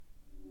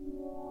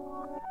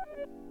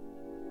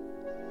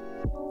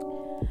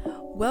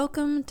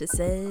Welcome to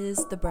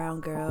Says the Brown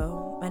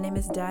Girl. My name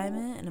is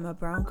Diamond, and I'm a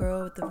brown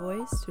girl with a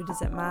voice who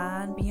doesn't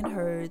mind being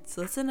heard.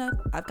 So listen up,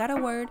 I've got a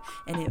word,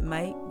 and it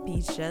might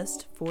be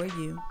just for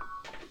you.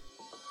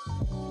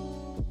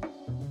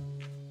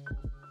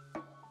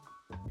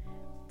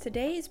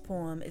 Today's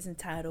poem is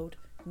entitled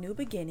New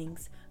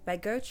Beginnings by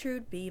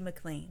Gertrude B.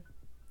 McLean.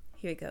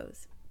 Here it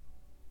goes.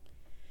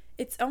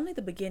 It's only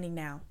the beginning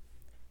now,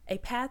 a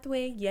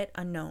pathway yet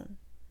unknown.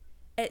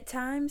 At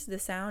times the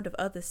sound of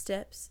other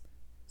steps,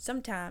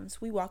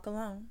 sometimes we walk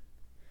alone.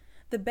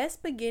 The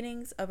best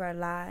beginnings of our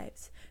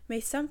lives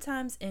may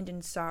sometimes end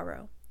in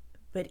sorrow,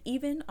 but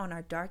even on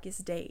our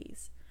darkest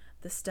days,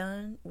 the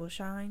sun will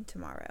shine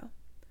tomorrow.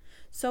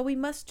 So we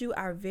must do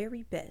our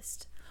very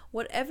best,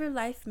 whatever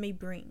life may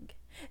bring,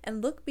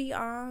 and look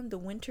beyond the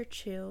winter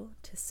chill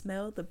to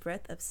smell the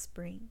breath of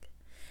spring.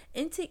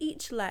 Into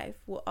each life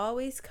will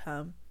always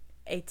come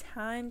a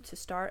time to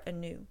start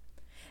anew,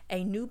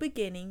 a new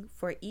beginning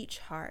for each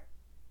heart,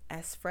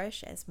 as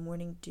fresh as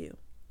morning dew.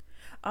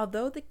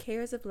 Although the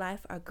cares of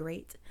life are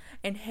great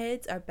and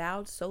heads are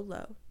bowed so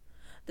low,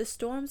 the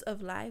storms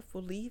of life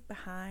will leave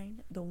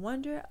behind the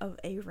wonder of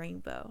a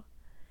rainbow.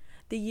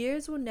 The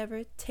years will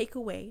never take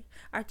away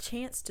our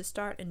chance to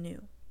start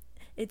anew.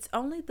 It's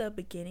only the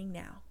beginning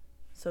now,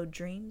 so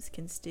dreams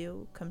can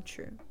still come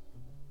true.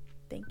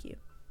 Thank you.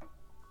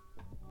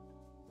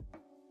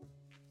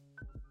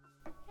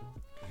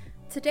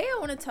 Today I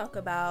want to talk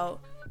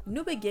about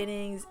new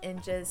beginnings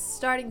and just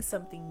starting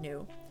something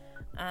new.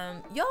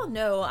 Y'all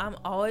know I'm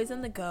always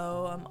on the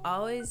go. I'm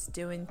always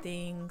doing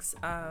things.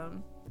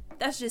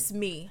 That's just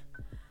me.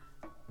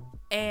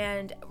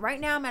 And right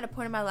now I'm at a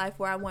point in my life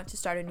where I want to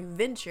start a new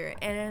venture,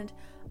 and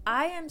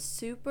I am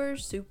super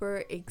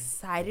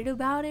excited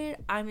about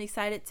it. I'm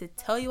excited to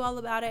tell you all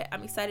about it.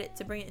 I'm excited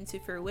to bring it into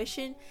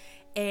fruition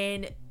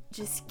and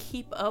just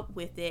keep up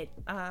with it.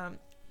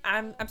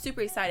 I'm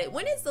super excited.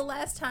 When is the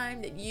last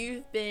time that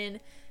you've been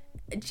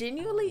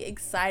genuinely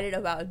excited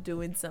about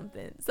doing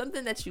something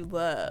that you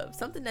love,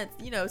 something that's,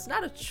 it's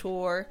not a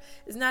chore,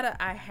 it's not a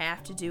I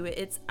have to do it,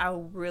 it's I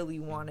really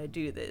want to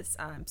do this,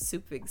 I'm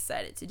super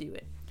excited to do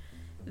it.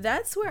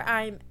 That's where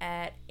I'm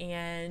at,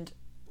 and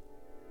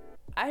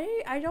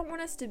I don't want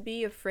us to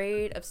be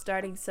afraid of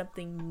starting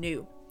something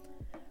new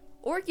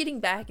or getting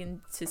back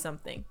into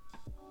something.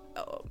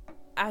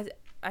 I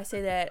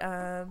say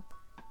that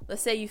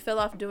let's say you fell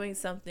off doing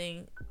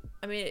something.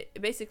 I mean,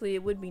 basically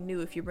it would be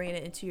new if you're bringing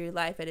it into your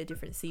life at a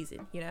different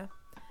season,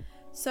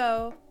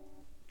 So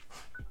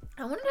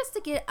I wanted us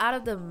to get out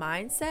of the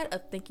mindset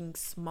of thinking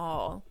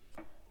small.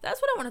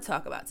 That's what I want to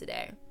talk about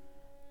today.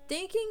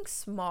 Thinking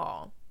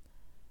small.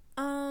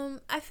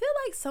 I feel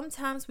like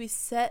sometimes we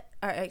set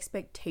our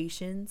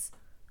expectations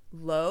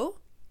low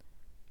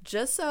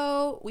just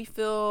so we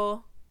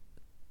feel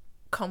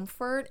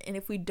comfort, and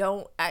if we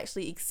don't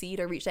actually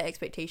exceed or reach that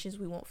expectations,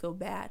 we won't feel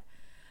bad.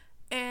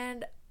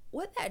 And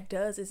what that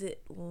does is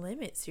it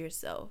limits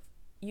yourself.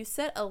 You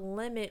set a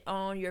limit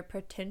on your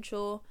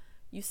potential.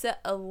 You set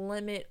a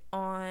limit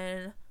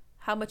on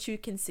how much you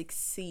can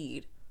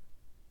succeed.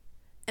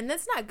 And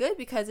that's not good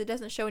because it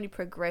doesn't show any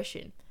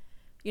progression.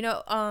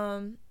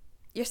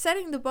 You're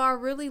setting the bar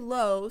really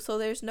low, so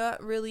there's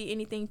not really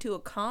anything to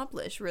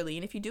accomplish, really.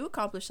 And if you do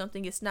accomplish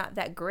something, it's not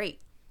that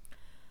great.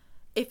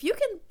 If you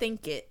can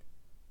think it,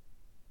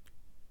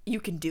 you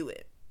can do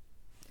it.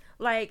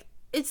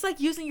 It's like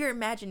using your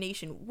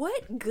imagination.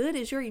 What good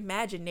is your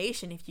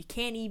imagination if you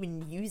can't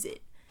even use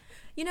it?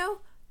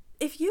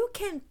 If you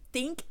can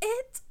think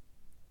it,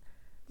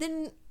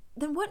 then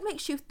what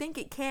makes you think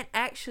it can't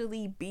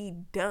actually be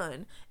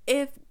done?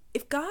 If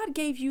God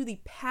gave you the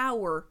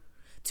power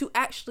to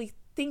actually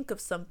think of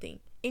something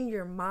in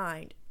your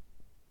mind,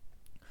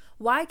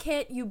 why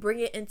can't you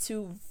bring it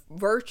into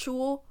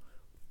virtual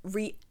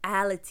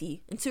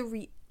reality,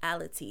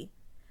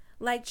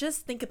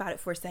 just think about it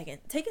for a second.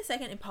 Take a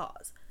second and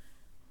pause.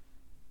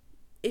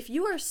 If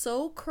you are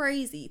so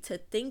crazy to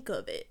think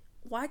of it,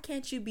 why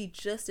can't you be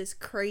just as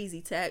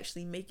crazy to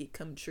actually make it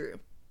come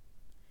true?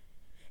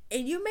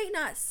 And you may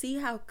not see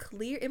how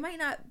clear, it might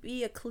not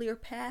be a clear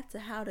path to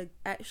how to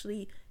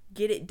actually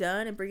get it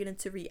done and bring it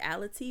into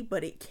reality,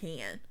 but it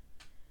can.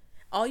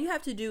 All you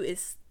have to do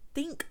is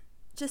think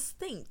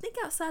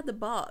outside the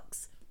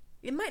box.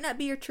 It might not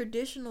be your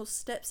traditional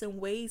steps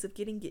and ways of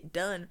getting it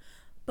done,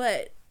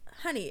 but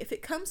honey, if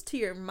it comes to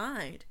your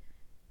mind,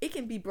 it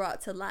can be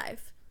brought to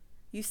life.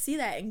 You see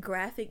that in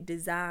graphic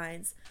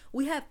designs.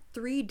 We have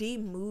 3D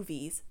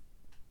movies.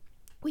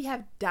 We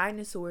have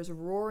dinosaurs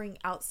roaring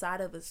outside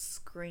of a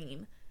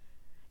screen.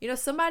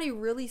 Somebody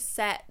really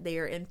sat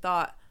there and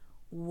thought,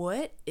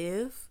 what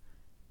if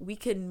we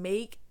could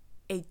make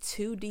a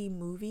 2D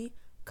movie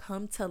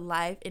come to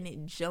life and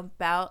it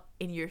jump out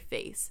in your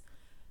face?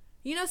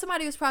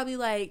 Somebody was probably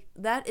like,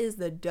 that is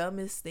the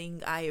dumbest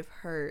thing I have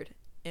heard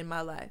in my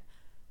life,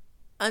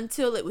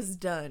 until it was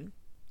done.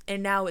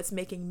 And now it's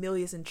making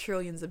millions and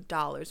trillions of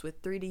dollars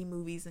with 3D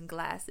movies and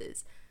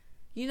glasses.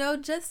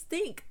 Just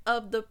think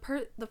of the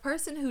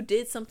person who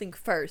did something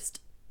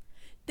first.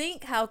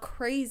 Think how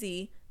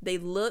crazy they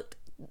looked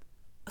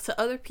to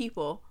other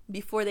people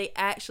before they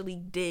actually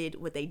did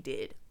what they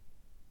did.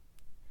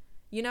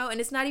 You know, and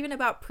it's not even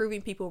about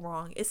proving people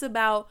wrong. It's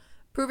about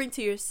proving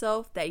to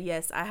yourself that,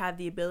 yes, I have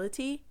the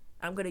ability.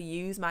 I'm going to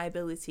use my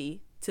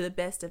ability to the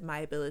best of my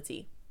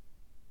ability.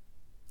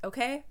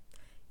 Okay?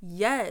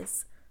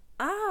 Yes.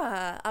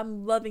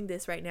 I'm loving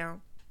this right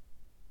now.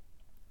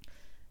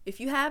 If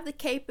you have the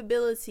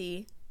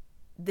capability,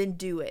 then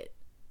do it.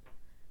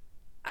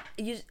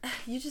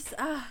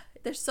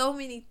 There's so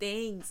many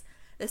things.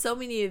 There's so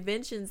many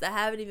inventions that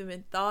haven't even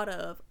been thought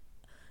of.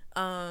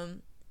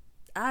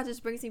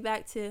 Just brings me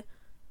back to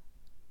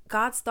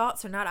God's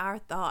thoughts are not our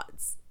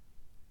thoughts.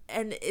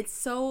 And it's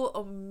so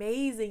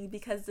amazing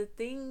because the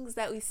things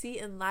that we see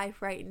in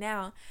life right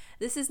now,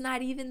 this is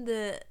not even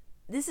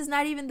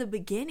the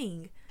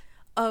beginning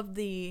of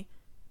the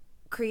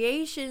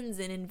creations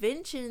and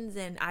inventions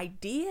and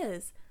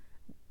ideas.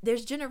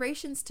 There's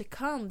generations to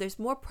come. There's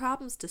more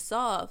problems to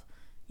solve.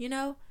 You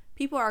know,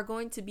 people are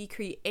going to be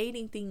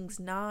creating things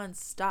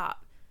nonstop.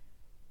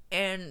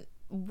 And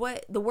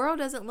what the world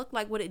doesn't look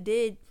like what it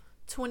did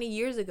 20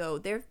 years ago.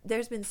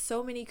 There's been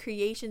so many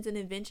creations and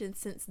inventions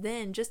since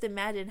then. Just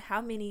imagine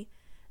how many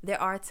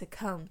there are to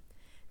come,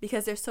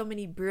 because there's so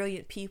many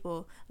brilliant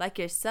people like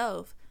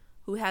yourself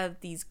who have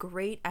these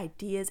great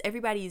ideas.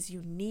 Everybody is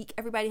unique.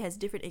 Everybody has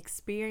different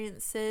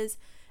experiences.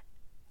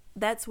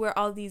 That's where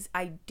all these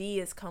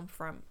ideas come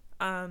from.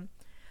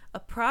 A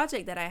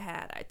project that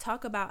I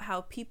talk about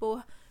how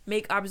people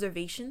make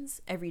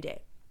observations every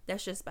day.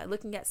 That's just by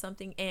looking at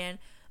something, and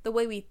the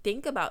way we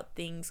think about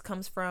things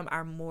comes from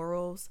our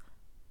morals,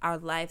 our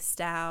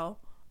lifestyle.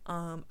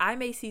 I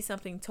may see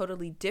something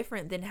totally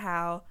different than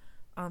how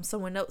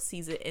someone else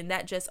sees it, and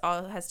that just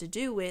all has to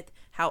do with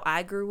how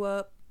I grew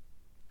up,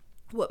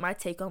 what my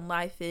take on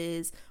life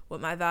is, what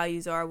my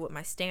values are, what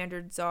my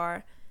standards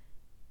are.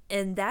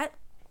 And that's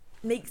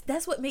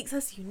what makes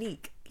us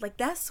unique. Like,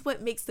 that's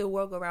what makes the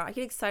world go round. I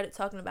get excited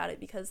talking about it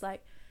because,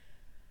 like,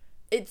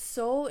 it's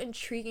so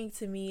intriguing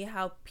to me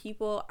how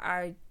people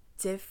are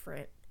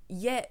different,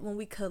 yet when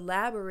we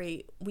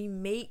collaborate, we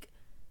make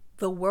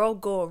the world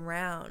go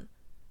around.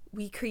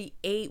 We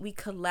create, we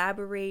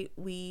collaborate,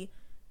 we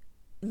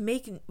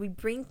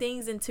bring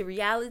things into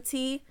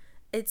reality.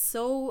 It's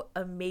so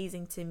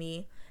amazing to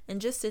me. And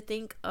just to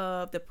think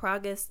of the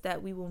progress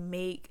that we will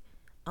make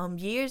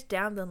years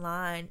down the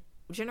line,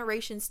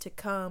 generations to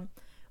come,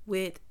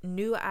 with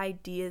new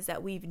ideas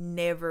that we've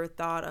never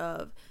thought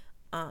of,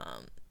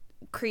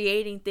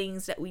 creating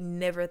things that we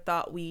never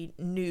thought we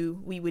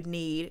knew we would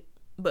need,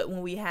 but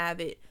when we have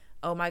it,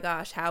 oh my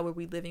gosh, how are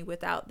we living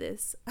without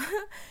this?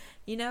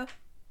 You know?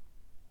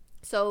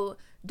 So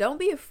don't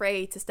be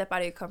afraid to step out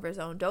of your comfort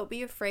zone. Don't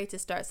be afraid to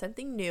start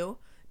something new.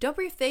 Don't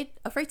be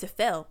afraid to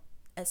fail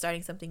at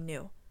starting something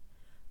new.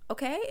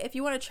 Okay? If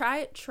you want to try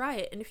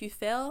it. And if you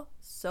fail,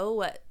 so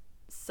what?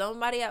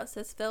 Somebody else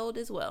has failed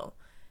as well.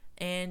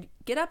 And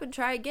get up and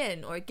try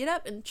again, or get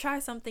up and try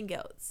something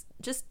else.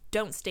 Just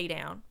don't stay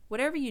down.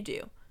 Whatever you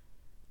do,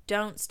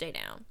 don't stay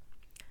down.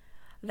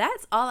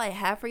 That's all I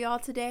have for y'all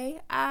today.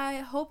 I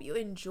hope you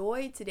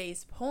enjoyed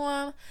today's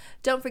poem.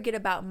 Don't forget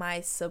about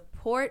my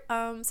support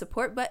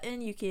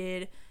button. You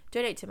could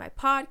donate to my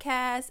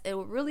podcast. It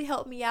will really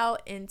help me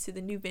out into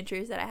the new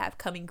ventures that I have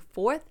coming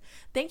forth.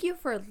 Thank you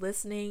for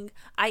listening.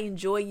 I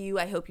enjoy you.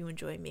 I hope you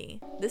enjoy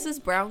me. This is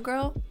Brown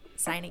Girl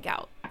signing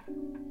out.